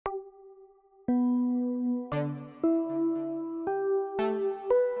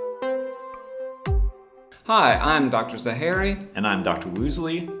Hi, I'm Dr. Zahari. And I'm Dr.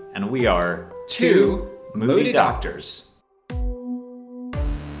 Woosley, and we are Two Moody Doctors.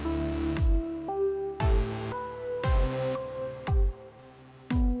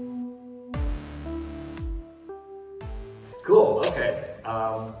 Cool, okay.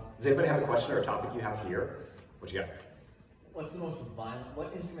 Does anybody have a question or a topic you have here? What you got? What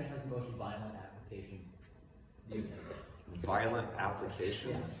instrument has the most violent applications? Violent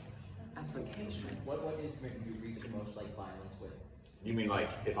applications? Yes. Applications. What instrument do you reach the most violence with? You mean like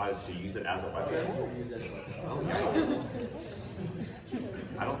if I was to use it as a weapon? Yeah, use it as a weapon. Oh, nice.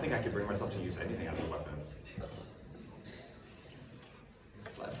 I don't think I could bring myself to use anything as a weapon.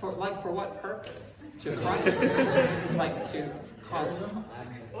 For what purpose? To frighten? Like to cause them?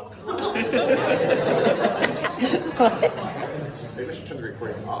 Maybe I should turn the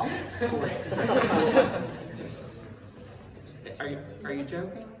recording off. Are you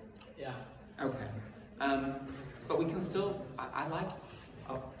joking? Yeah. Okay. But we can still, I like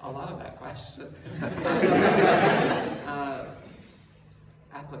a lot of that question.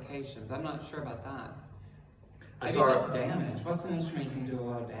 Applications, I'm not sure about that. Maybe just damage. What's an instrument you can do a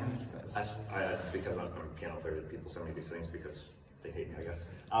lot of damage with? Because I'm a piano player, people send me these things because they hate me, I guess.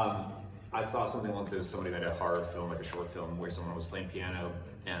 I saw something once, it was somebody made a horror film, like a short film, where someone was playing piano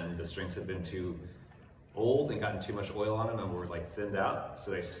and the strings had been too old and gotten too much oil on them and were like thinned out,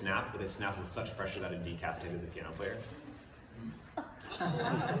 so they snapped, but they snapped with such pressure that it decapitated the piano player.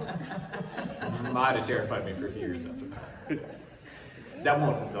 Might have terrified me for a few years after that. That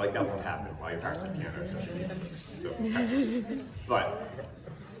won't happen while you're practicing piano, especially folks. So practice. But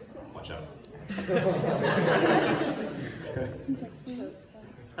watch out.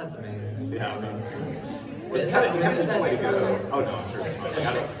 That's amazing. Yeah, I mean, it's kind of the way to go. Oh no, I'm sure it's not.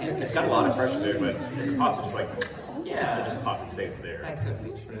 It's got a lot of pressure there, but if it pops, it just like it just pops and stays there. That could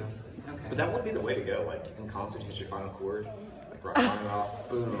be true. Okay. But that would be the way to go. Like in concert, hit your final chord, like rock on and off,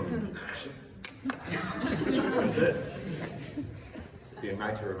 boom. That's it. Be a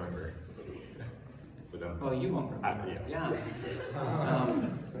night to remember. Well, you won't remember. Yeah.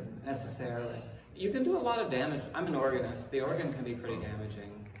 Necessarily. You can do a lot of damage. I'm an organist. The organ can be pretty damaging.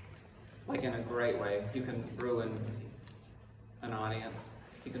 Like in a great way. You can ruin an audience.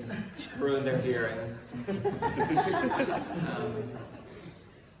 You can ruin their hearing.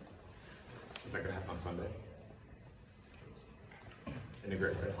 Is that going to happen on Sunday? In a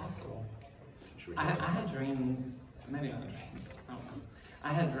great way. It's possible. I had dreams, maybe not dreams, I don't know.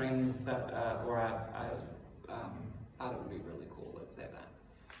 I had dreams that, or I thought it would be really cool, let's say that.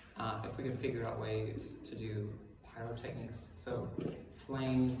 If we could figure out ways to do pyrotechnics, so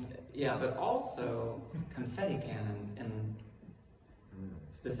flames, yeah, but also confetti cannons in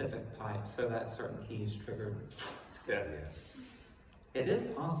specific pipes, so that certain keys triggered. Yeah. It is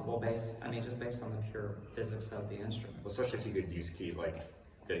possible, just based on the pure physics of the instrument. Well, especially if you could use key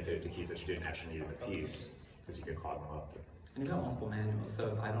dedicated to keys that you didn't actually need in the piece, because you could clog them up. And you've got multiple manuals, so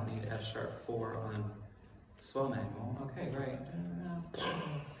if I don't need F#4 on swell manual, okay, great.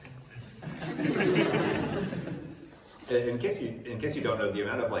 In case you don't know, the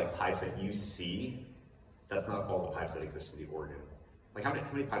amount of pipes that you see, that's not all the pipes that exist in the organ. Like how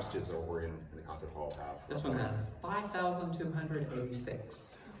many pipes does the organ in the concert hall have? This one has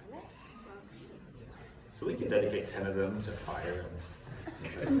 5,286. So we can dedicate 10 of them to fire.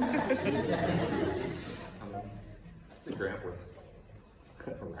 It's a grant worth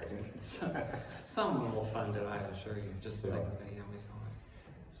writing. Someone will fund it, I assure you, just so they can say, yeah, we saw it.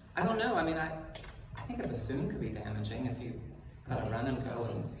 I don't know, I think a bassoon could be damaging if you kind of run and go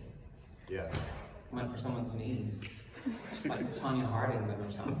and went for someone's knees. Like Tanya Harding them or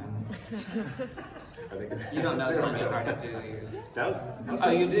something. You don't know Tanya Harding, do you? That was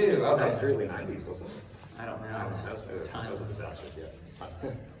you do? Okay. That was early 90s, wasn't it? I don't know. That was a disaster,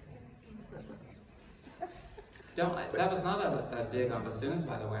 That was not a dig on bassoons,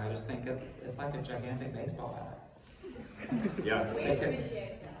 by the way. I just think it's like a gigantic baseball bat.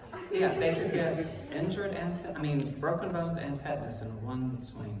 They could get injured and broken bones and tetanus in one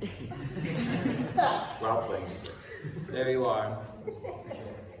swing. While playing music. There you are.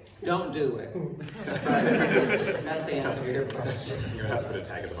 Don't do it. That's the answer to your question. You're gonna have to put a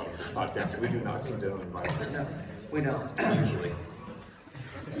tag at the bottom of this podcast. We do not condone violence. No, we don't. Usually.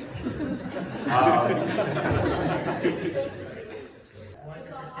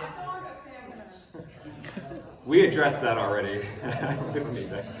 We addressed that already. We don't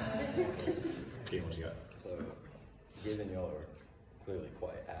need that. Keith, what you got? So, given y'all are clearly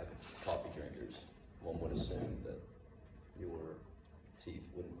quite avid coffee drinkers, one would assume that your teeth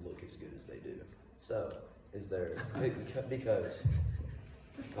wouldn't look as good as they do. So, is there, because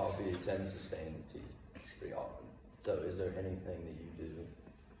coffee tends to stain the teeth, pretty often. So is there anything that you do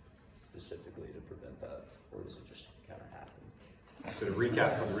specifically to prevent that, or does it just kind of happen? So to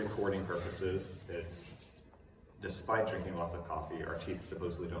recap for the recording purposes, it's despite drinking lots of coffee, our teeth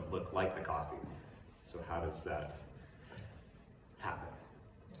supposedly don't look like the coffee. So how does that happen?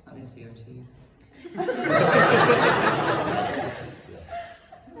 Let me see your teeth.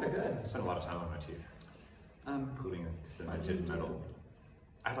 They're good. I spent a lot of time on my teeth, including cemented metal.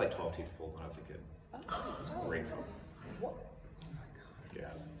 I had like 12 teeth pulled when I was a kid. It was great fun. Yeah,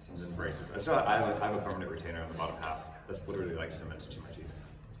 some braces. I have a permanent retainer on the bottom half. That's literally like cemented to my teeth.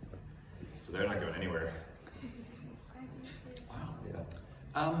 So they're not going anywhere. Wow. Yeah.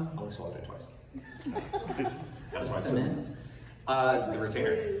 I only swallowed it twice. That's why it's cement. the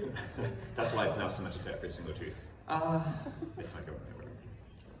retainer. That's why it's now cemented to every single tooth. It's not going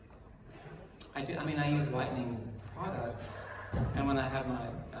anywhere. I mean, I use whitening products, and when I have my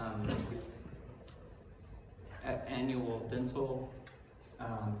annual dental,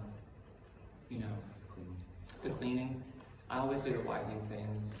 the cleaning, I always do the whitening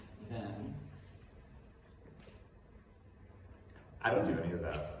things then. I don't do any of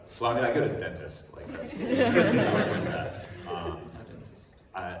that. Well, I mean, I go to the dentist. Like that's I like that. A dentist.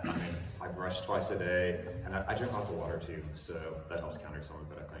 I mean, I brush twice a day, and I drink lots of water too, so that helps counter some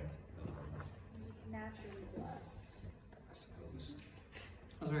of it, I think. It's naturally blessed. I suppose.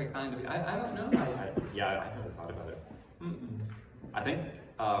 That was very kind of you. I don't know. I've never thought about it. I think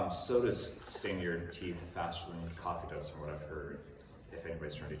sodas stain your teeth faster than coffee does, from what I've heard. If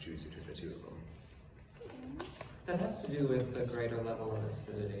anybody's trying to choose between the two of them. That has to do with the greater level of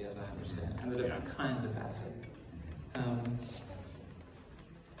acidity, as I understand, and the different kinds of acid. I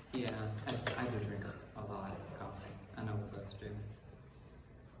do drink a lot of coffee. I know we both do.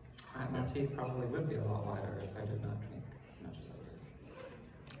 My teeth probably would be a lot whiter if I did not drink as much as I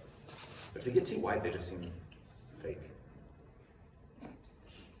do. If they get too white, they just seem fake.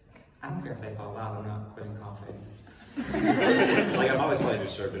 I don't care if they fall out, I'm not quitting coffee. Like, I'm always slightly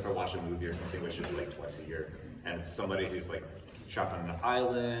disturbed if I watch a movie or something, which is like twice a year, and it's somebody who's like trapped on an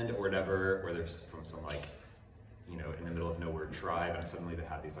island or whatever, or they're from some like, in the middle of nowhere tribe, and suddenly they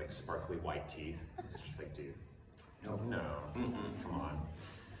have these like sparkly white teeth. It's just like, dude, no, come on.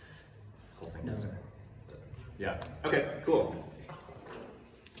 Whole thing is different. Yeah. Okay. Cool.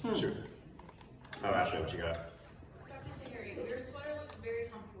 Sure. Oh, Ashley, what you got? Dr. Sahari, your sweater looks very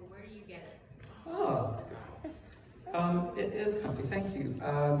comfortable. Where do you get it? Oh, that's good. It is comfy, thank you.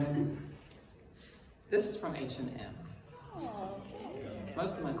 This is from H&M. Oh,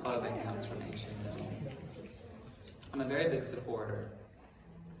 Most of my clothing comes from H&M. I'm a very big supporter.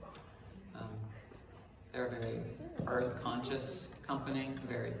 They're a very earth-conscious company,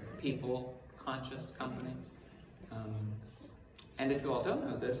 very people-conscious company. And if you all don't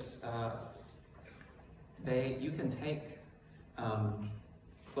know this, you can take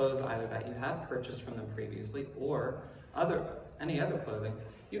clothes either that you have purchased from them previously or any other clothing.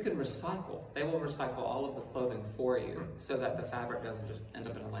 You can recycle. They will recycle all of the clothing for you so that the fabric doesn't just end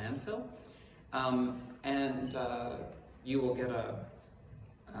up in a landfill. And you will get a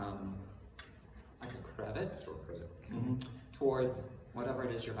credit, Store credit. toward whatever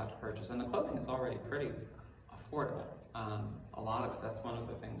it is you're about to purchase. And the clothing is already pretty affordable. A lot of it. That's one of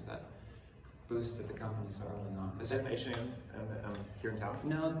the things that boosted the company so early on. Is it an H&M here in town?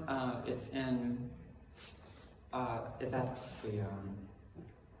 No, it's in. It's at the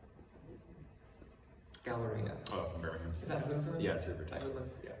Galleria. Oh, in Birmingham. Is that Hoover? Yeah, it's Hoover. Is that Hoover?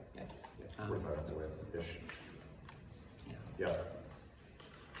 Yeah. Yeah. 45 minutes away ish. Yeah. Yeah.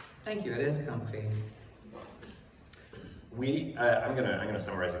 Thank you. It is comfy. I'm gonna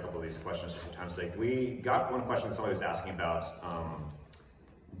summarize a couple of these questions for time's sake. We got one question somebody was asking about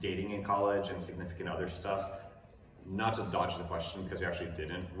dating in college and significant other stuff. Not to dodge the question because we actually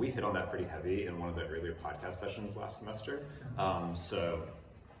didn't. We hit on that pretty heavy in one of the earlier podcast sessions last semester. So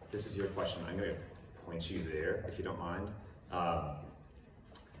if this is your question, I'm gonna point you there if you don't mind.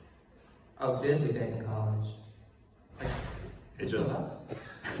 Did we date in college? It just us?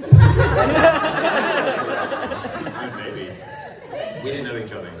 maybe we didn't know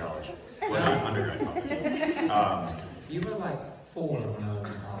each other in college. Well, not undergrad college. You were like 4 when I was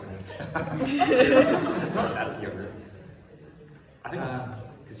in college. Not that younger. I think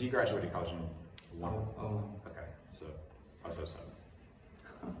because you graduated college in 1. Oh. Okay, so I was 07.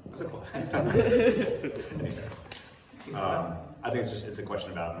 So close. I think it's a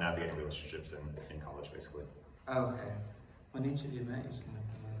question about navigating relationships in college, basically. Okay. When each of you met,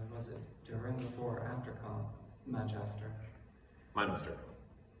 was it during, before, or after college? Much after. Mine was during,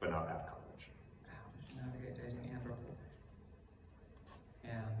 but not at college. How did you navigate dating and before?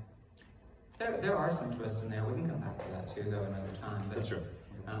 Yeah. There are some twists in there. We can come back to that too, though, another time. But, That's true.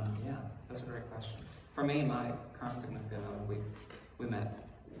 Yeah, those are great questions. For me, my current significant other, we met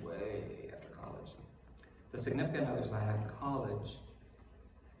way after college. The significant others I had in college,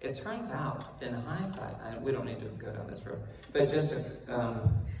 it turns out, in hindsight, we don't need to go down this road, but just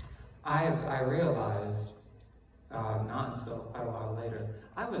I realized, not until quite a while later,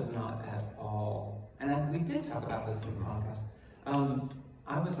 I was not at all, and we did talk about this in the podcast,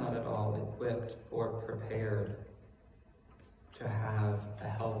 I was not at all equipped or prepared to have a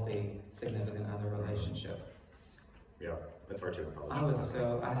healthy significant other relationship. Yeah, that's hard to accomplish.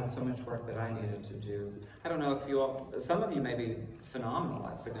 I had so much work that I needed to do. I don't know if you all, some of you may be phenomenal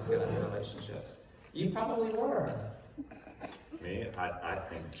at significant other relationships. You probably were. Me, I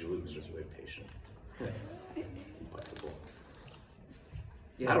think Julie was just really patient. Flexible.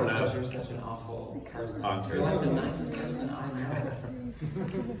 Yes, I don't know. because you're such an awful person. I'm You're terrible. like the nicest person I know.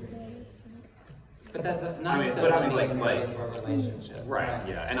 But that nice but doesn't I mean, mean like- ready for a relationship. Right,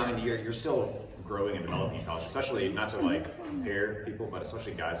 yeah. And I mean, you're still growing and developing in college, especially not to like compare people, but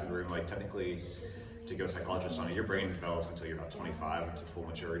especially guys in the room. Like technically, to go psychologist on it, your brain develops until you're about 25 to full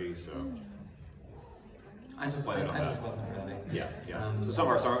maturity. So I just Blame it on that. wasn't ready. yeah. So some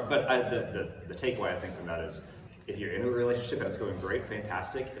are, but the takeaway I think from that is, if you're in a relationship and it's going great,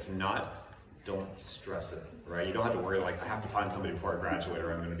 fantastic. If not, don't stress it. Right? You don't have to worry like I have to find somebody before I graduate,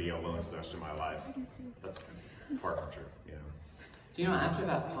 or I'm going to be alone for the rest of my life. That's far from true. You know. Do you know, after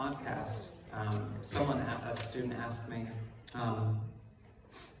that podcast, a student asked me, I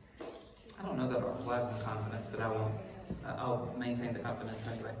don't know that it was in confidence, but I'll maintain the confidence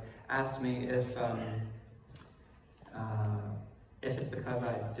anyway, asked me if it's because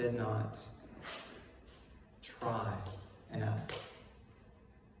I did not try enough.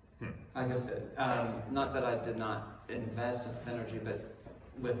 Like, not that I did not invest enough energy, but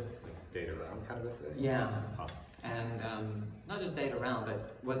with Like date around kind of a thing. yeah. Huh. And not just date around,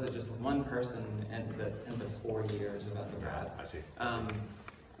 but was it just one person in the 4 years of undergrad? I see. And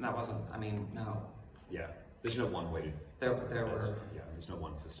that wasn't, no. Yeah. There's no one way to. There were Yeah. There's no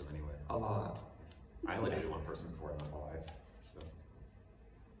one system anyway. a lot. I only dated one person before I met my wife. So.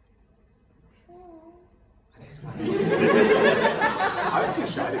 I was too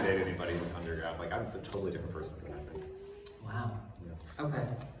shy to date anybody in undergrad. Like I was a totally different person than I think. Wow. Yeah. Okay.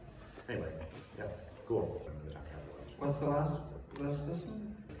 Anyway. Yeah. Cool. What's the last? What's this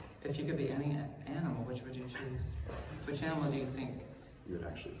one? If you could be any animal, which would you choose? Which animal do you think? You would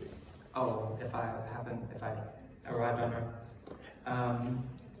actually be. Oh, if I arrived on Earth.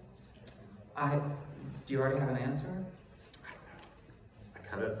 Do you already have an answer? I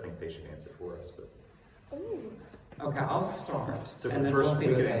kind of think they should answer for us, but. Okay, I'll start. So for and the then we'll first, see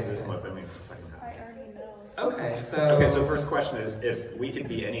we what could they answer this say. one, that means the second half. I already know. Okay, So first question is, if we could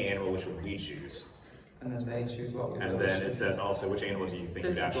be any animal, which would we choose? And then they choose what we And really then it should. says also, which animal do you think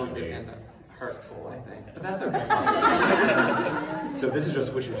This you'd is actually going to be? end up hurtful, I think. But that's okay. So this is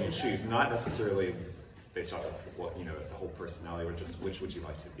just which would you choose, not necessarily based off of what, the whole personality, but just which would you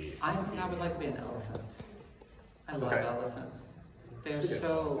like to be? I think I would like to be an elephant. I love Okay. elephants. They're That's good.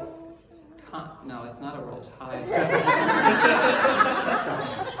 so... No, it's not a real type.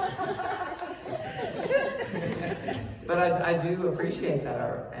 But I do appreciate that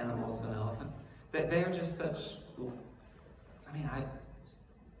our animal's an elephant. That they are just such...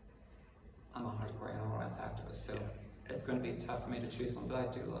 I'm a hardcore animal rights activist, so it's going to be tough for me to choose one, but I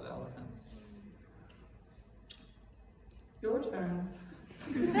do love elephants. Your turn.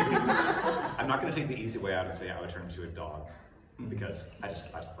 I'm not going to take the easy way out and say I would turn into a dog, because I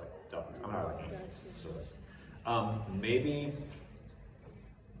just like dogs. I'm not like animals, so it's maybe.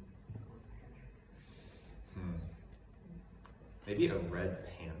 Maybe a red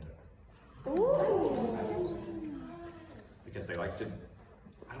panda. Ooh. Because they like to,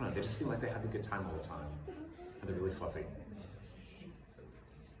 I don't know, they just seem like they have a good time all the time. And they're really fluffy.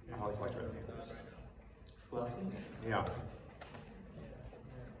 I've always liked red pandas. Fluffy? Yeah,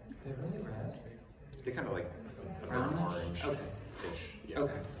 They're really red. they kind of like a Brownish? orange. Okay. Ish. Yeah.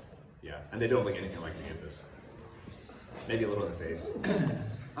 Okay. Yeah, and they don't look anything like pandas. Maybe a little in the face.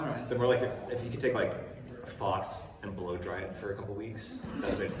 All right. They're more like if you could take like a fox and blow dry it for a couple weeks.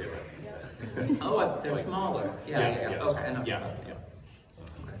 That's basically it. Oh, they're Like- smaller. Yeah. Okay, I know. Yeah. Okay.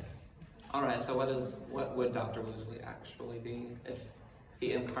 All right. So what would Dr. Woosley actually be if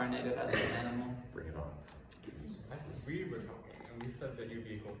he incarnated as an animal? Bring it on. We were talking, and we said that you'd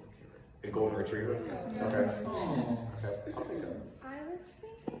be a golden retriever. A golden retriever. Okay. Okay. I'll take that. I was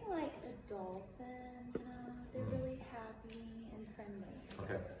thinking like a dolphin, they're really happy and friendly.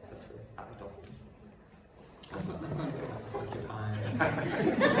 Okay. So- That's fair. I like dolphins. I'm going to go with porcupine.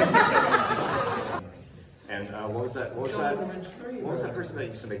 What was that? What was Golden that? Orange Tree. What was that person that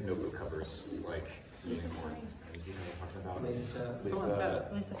used to make notebook covers like unicorns? Do you know what I'm talking about? Lisa. Someone said it.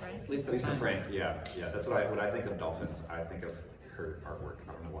 Lisa Frank. Lisa Frank. Yeah. That's what I think of dolphins. I think of her artwork.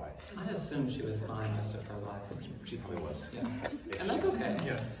 I don't know why. I assumed she was fine most of her life. She probably was. Yeah. And that's okay.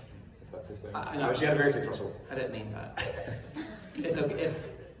 Yeah. If that's her thing. I know. She had a very successful. I didn't mean that. It's okay. If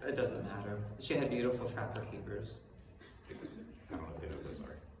it doesn't matter. She had beautiful trapper keepers. I don't know if they know what those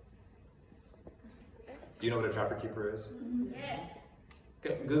are. Do you know what a trapper keeper is? Yes.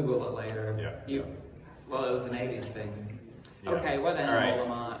 Google it later. Yeah. Well, it was an 80s thing. Yeah. Okay, what All animal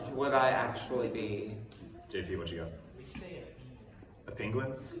am I? Would I actually be? JP, what you got? A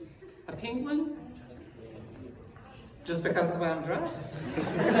penguin? A penguin? Just because of the way I'm dressed?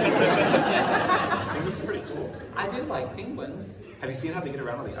 Penguins are pretty cool. I do like penguins. Have you seen how they get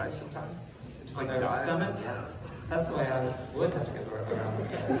around on the ice sometimes? Just On like their dive. stomachs? Yes. That's the way I would have to get around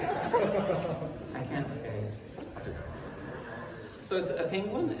with it. I can't skate. That's okay. So it's a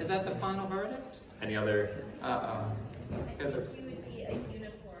penguin? Is that the final verdict? Any other? Uh-oh. I think you would be a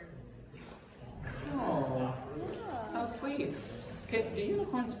unicorn. Oh, how sweet. Do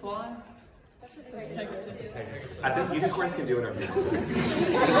unicorns fly? I think unicorns can do whatever they want.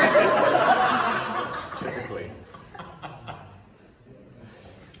 Typically.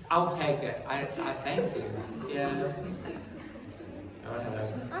 I'll take it. I thank you. Yes. Go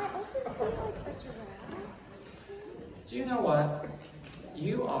ahead. I also see like a giraffe. Do you know what?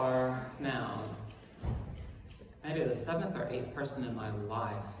 You are now maybe the 7th or 8th person in my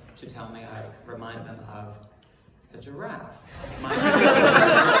life to tell me I remind them of a giraffe.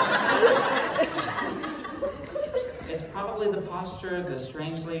 It's probably the posture, the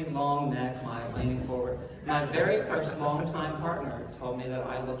strangely long neck, my leaning forward. My very first longtime partner told me that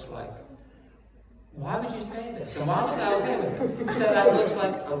I looked like. Why would you say this? And why was I okay with it? He said I looked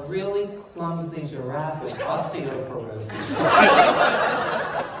like a really clumsy giraffe with osteoporosis.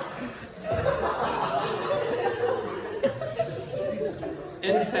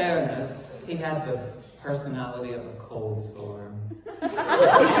 In fairness, he had the personality of a cold storm.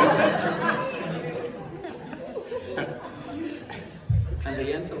 And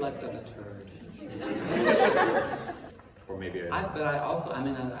the intellect of a turd. Or maybe But I also, I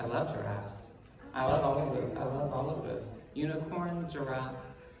love giraffes. I love all of those. Unicorn, giraffe.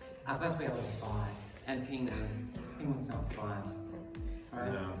 I've got to be able to fly. And penguin. Penguins don't fly.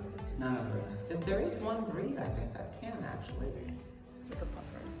 Right? No. None of them. There is one breed, I think, that can actually.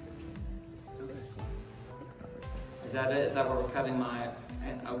 Is that it? Is that where we're cutting my...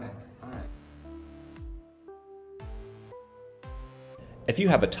 Okay. All right. If you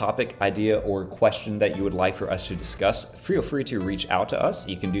have a topic, idea, or question that you would like for us to discuss, feel free to reach out to us.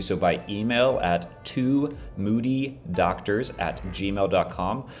 You can do so by email at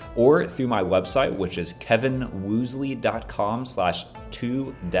 2moodydoctors@gmail.com or through my website, which is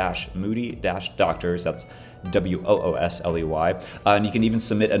kevinwoosley.com/2-moody-doctors. That's WOOSLEY. And you can even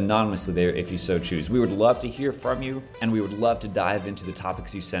submit anonymously there if you so choose. We would love to hear from you, and we would love to dive into the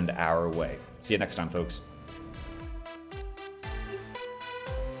topics you send our way. See you next time, folks.